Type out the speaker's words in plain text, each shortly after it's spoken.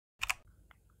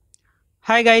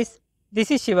Hi guys,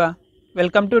 this is Shiva.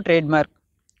 Welcome to Trademark.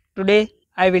 Today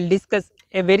I will discuss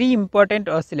a very important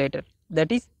oscillator,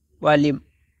 that is volume.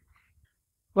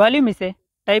 Volume is a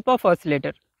type of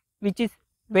oscillator which is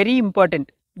very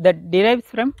important that derives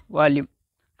from volume.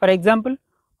 For example,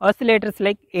 oscillators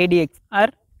like ADX are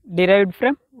derived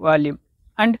from volume,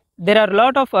 and there are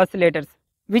lot of oscillators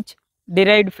which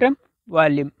derived from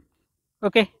volume.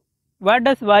 Okay, what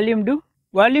does volume do?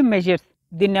 Volume measures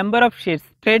the number of shares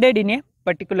traded in a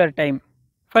particular time.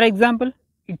 For example,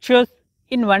 it shows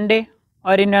in one day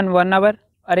or in an 1 hour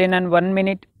or in an 1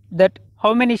 minute that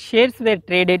how many shares were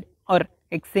traded or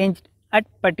exchanged at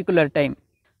particular time.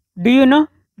 Do you know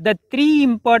the three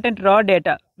important raw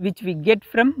data which we get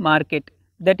from market,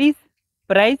 that is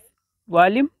price,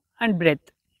 volume and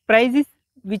breadth. Price is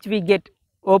which we get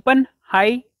open,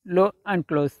 high, low and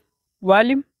close.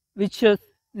 Volume which shows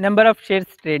number of shares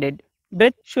traded.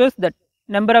 Breadth shows that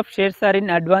number of shares are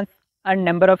in advance and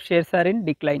number of shares are in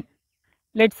decline.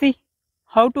 Let's see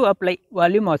how to apply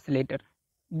volume oscillator.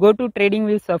 Go to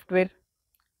TradingView software.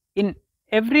 In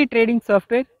every trading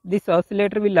software this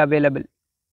oscillator will available.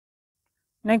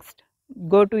 Next,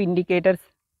 go to indicators,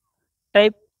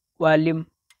 type volume,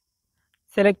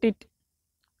 select it.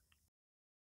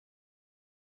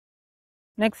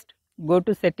 Next, go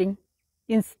to setting.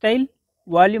 In style,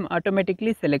 volume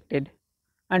automatically selected.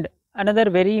 And another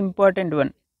very important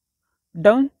one,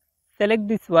 down select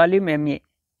this volume MA.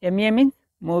 MA means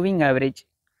moving average.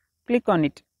 Click on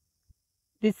it.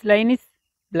 This line is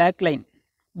black line,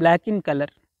 black in color.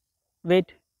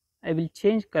 Wait, I will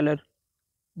change color,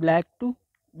 black to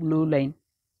blue line.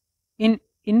 In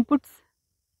inputs,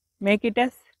 make it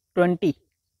as 20.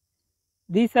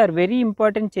 These are very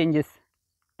important changes.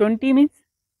 20 means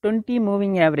 20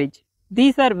 moving average.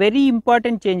 These are very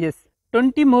important changes.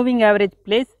 20 moving average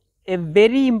plays a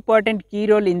very important key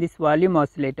role in this volume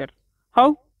oscillator.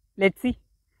 How? Let's see.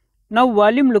 Now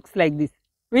volume looks like this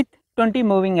with 20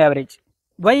 moving average.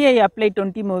 Why I apply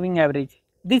 20 moving average?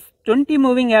 This 20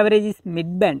 moving average is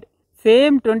mid band.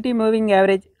 Same 20 moving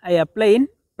average I apply in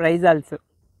price also,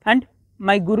 and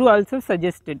my guru also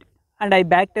suggested, and I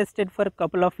back tested for a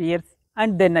couple of years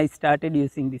and then I started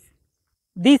using this.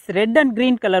 These red and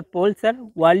green color poles are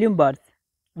volume bars.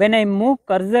 When I move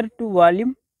cursor to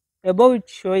volume, above it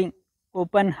showing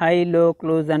open, high, low,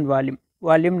 close and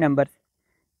volume numbers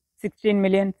 16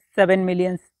 million, 7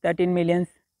 million, 13 millions.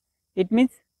 It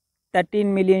means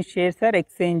 13 million shares are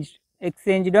exchanged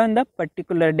on the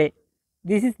particular day.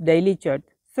 This is daily chart.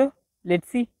 So let's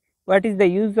see what is the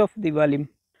use of the volume.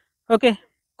 Okay,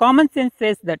 common sense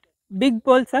says that big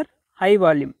poles are high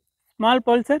volume, small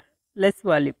poles are less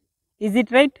volume. Is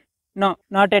it right? No,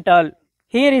 not at all.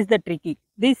 Here is the tricky.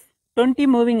 This 20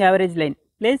 moving average line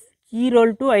plays key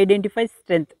role to identify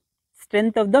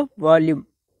strength of the volume.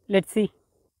 Let's see.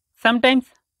 Sometimes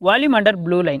volume under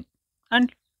blue line,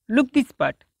 and look this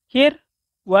part. Here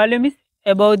volume is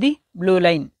above the blue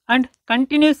line and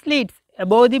continuously it's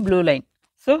above the blue line.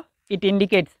 So it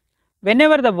indicates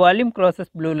whenever the volume crosses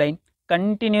blue line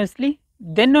continuously,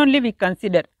 then only we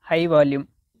consider high volume.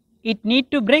 It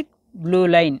need to break blue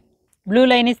line. Blue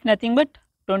line is nothing but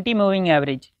 20 moving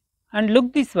average. And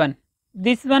look this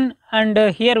one and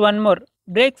here one more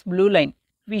breaks blue line.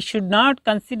 We should not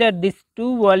consider these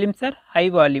two volumes are high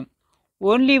volume.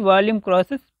 Only volume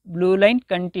crosses blue line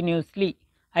continuously.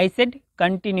 I said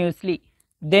continuously.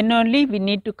 Then only we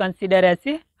need to consider as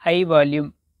a high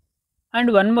volume.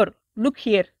 And one more, look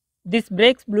here. This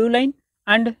breaks blue line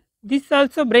and this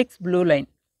also breaks blue line.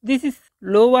 This is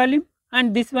low volume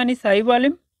and this one is high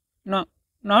volume. No,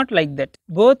 not like that.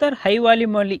 Both are high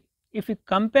volume only. If you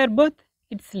compare both,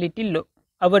 it's little low.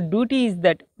 Our duty is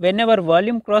that whenever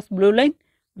volume cross blue line,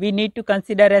 we need to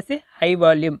consider as a high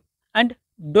volume, and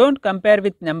don't compare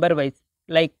with number wise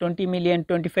like 20 million,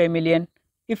 25 million.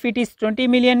 If it is 20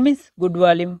 million means good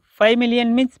volume, 5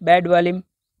 million means bad volume.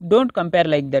 Don't compare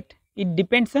like that. It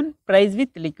depends on price with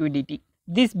liquidity.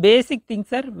 These basic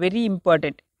things are very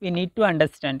important. We need to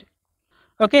understand.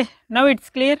 Okay, now it's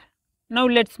clear. Now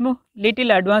let's move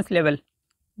little advanced level.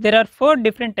 There are 4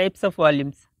 different types of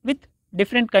volumes with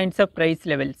different kinds of price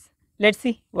levels. Let's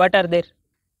see what are there.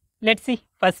 Let's see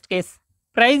first case.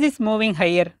 Price is moving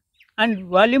higher and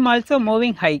volume also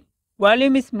moving high.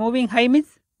 Volume is moving high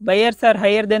means buyers are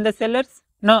higher than the sellers?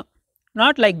 No,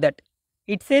 not like that.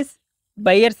 It says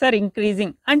buyers are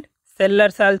increasing and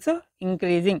sellers also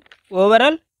increasing.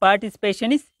 Overall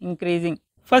participation is increasing.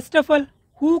 First of all,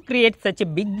 who creates such a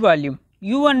big volume?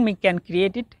 You and me can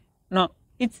create it? No,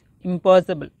 it's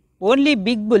impossible. Only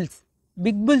big bulls.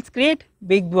 Big bulls create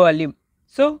big volume.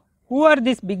 So who are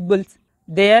these big bulls?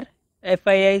 They are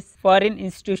FIIs, foreign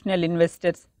institutional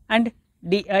investors, and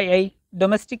DII,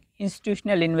 domestic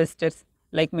institutional investors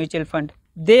like mutual fund.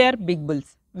 They are big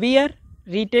bulls. We are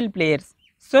retail players.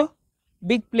 So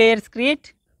big players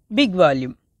create big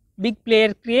volume. Big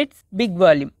player creates big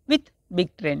volume with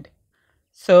big trend.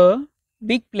 So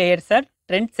big players are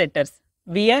trend setters.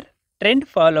 We are trend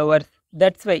followers.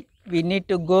 That's why we need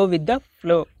to go with the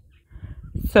flow.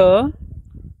 So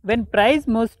when price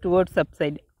moves towards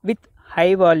upside with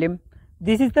high volume,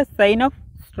 this is the sign of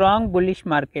strong bullish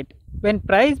market. When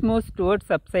price moves towards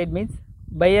upside means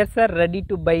buyers are ready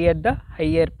to buy at the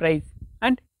higher price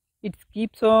and it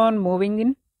keeps on moving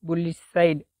in bullish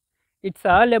side. It's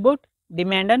all about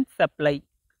demand and supply.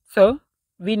 So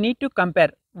we need to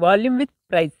compare volume with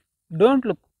price. Don't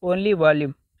look only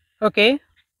volume. Okay,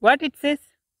 what it says?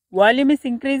 Volume is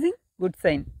increasing, good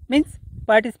sign. Means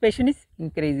participation is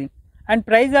increasing and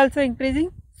price also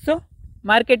increasing. So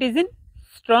market is in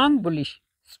strong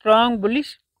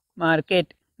bullish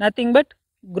market. Nothing but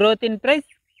growth in price,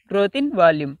 growth in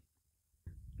volume.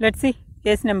 Let's see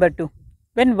case number 2.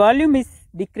 When volume is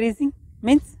decreasing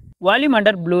means volume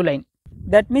under blue line.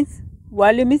 That means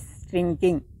volume is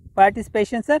shrinking.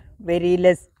 Participations are very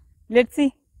less. Let's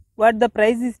see what the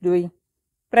price is doing.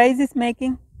 Price is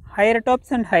making higher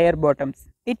tops and higher bottoms.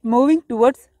 It moving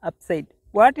towards upside.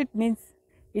 What it means?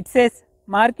 It says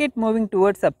market moving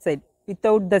towards upside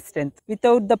without the strength,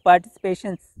 without the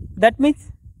participations. That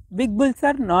means big bulls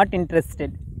are not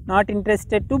interested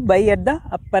to buy at the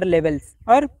upper levels,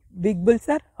 or big bulls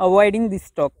are avoiding this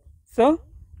stock. So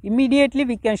immediately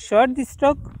we can short this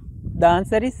stock. The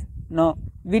answer is no.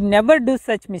 We never do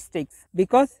such mistakes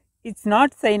because it's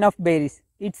not sign of bearish,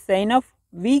 it's sign of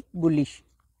weak bullish.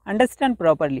 Understand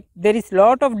properly. There is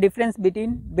lot of difference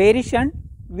between bearish and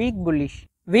weak bullish.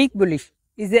 Weak bullish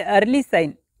is a early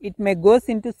sign. It may goes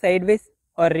into sideways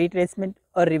or retracement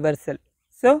or reversal.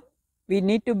 So we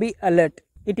need to be alert.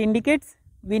 It indicates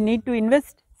we need to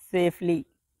invest safely.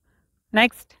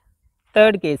 Next,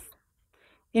 third case.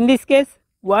 In this case,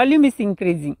 volume is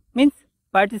increasing, means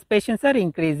participations are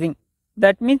increasing.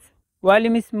 That means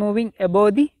volume is moving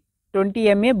above the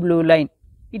 20 MA blue line.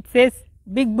 It says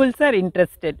big bulls are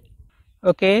interested.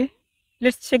 Okay,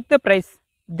 let's check the price.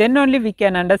 Then only we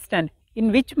can understand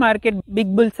in which market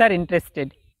big bulls are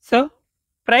interested. So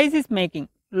price is making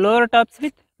lower tops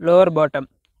with lower bottom.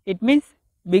 It means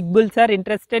big bulls are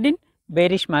interested in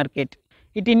bearish market.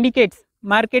 It indicates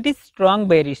market is strong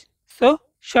bearish. So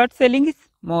short selling is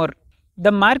more.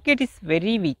 The market is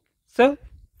very weak. So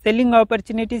selling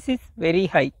opportunities is very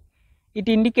high. It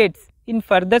indicates in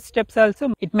further steps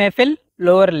also it may fill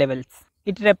lower levels.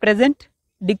 It represents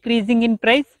decreasing in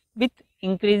price with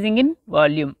increasing in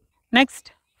volume.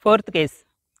 Next, fourth case.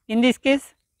 In this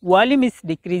case, volume is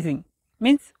decreasing,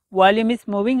 means volume is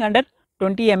moving under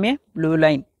 20 MA blue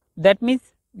line. That means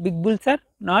big bulls are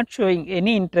not showing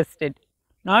any interested.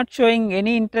 Not showing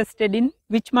any interested in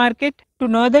which market? To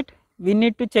know that we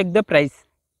need to check the price.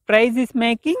 Price is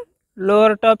making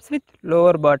lower tops with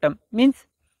lower bottom, means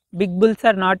big bulls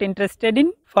are not interested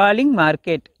in falling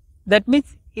market. That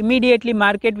means immediately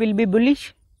market will be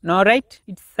bullish. No, right?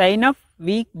 It's sign of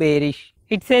weak bearish.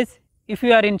 It says if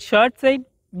you are in short side,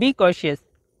 be cautious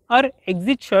or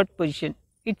exit short position.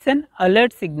 It's an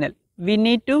alert signal. We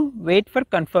need to wait for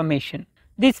confirmation.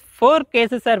 These 4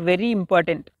 cases are very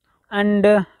important, and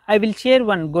I will share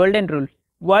one golden rule.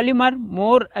 Volume are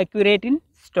more accurate in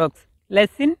stocks, less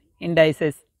in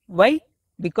indices. Why?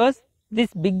 Because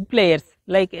these big players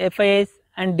like FIS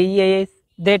and DIS,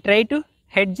 they try to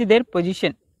hedge their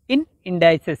position in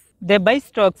indices. They buy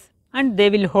stocks and they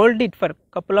will hold it for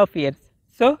couple of years.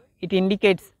 So it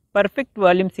indicates perfect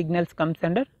volume signals comes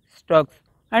under stocks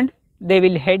and they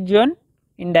will hedge on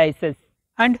indices.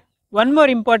 And one more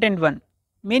important one.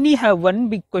 Many have one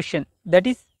big question, that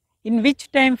is in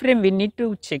which time frame we need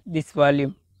to check this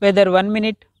volume, whether 1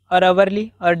 minute or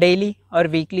hourly or daily or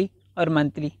weekly or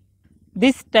monthly.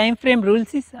 This time frame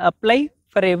rules is apply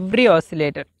for every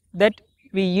oscillator that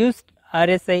we used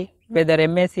RSI, whether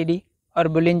MACD or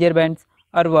Bollinger Bands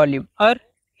or volume or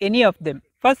any of them.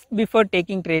 First, before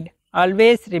taking trade,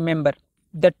 always remember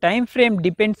the time frame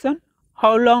depends on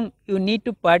how long you need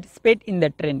to participate in the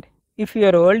trend. If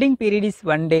your holding period is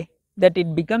 1 day, that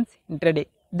it becomes intraday.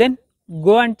 Then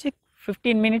go and check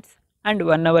 15 minutes and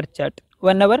 1 hour chart,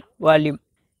 1 hour volume.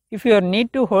 If you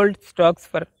need to hold stocks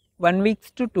for 1 week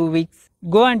to 2 weeks,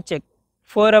 go and check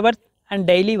 4 hours and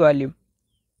daily volume.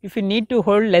 If you need to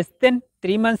hold less than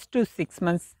 3 months to 6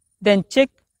 months, then check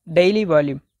daily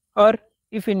volume. Or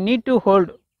if you need to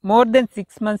hold more than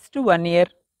 6 months to 1 year,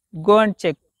 go and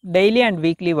check daily and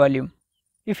weekly volume.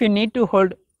 If you need to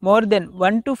hold more than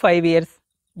 1 to 5 years,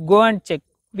 go and check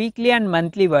weekly and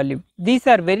monthly volume. These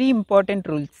are very important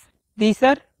rules. These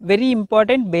are very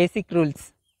important basic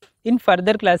rules. In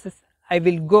further classes, I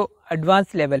will go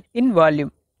advanced level in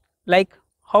volume, like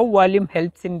how volume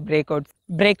helps in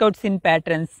breakouts in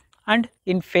patterns and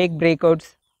in fake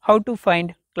breakouts, how to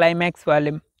find climax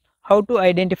volume, how to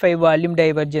identify volume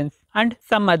divergence and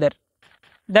some other.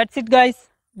 That's it guys.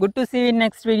 Good to see you in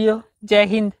next video. Jai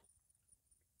Hind.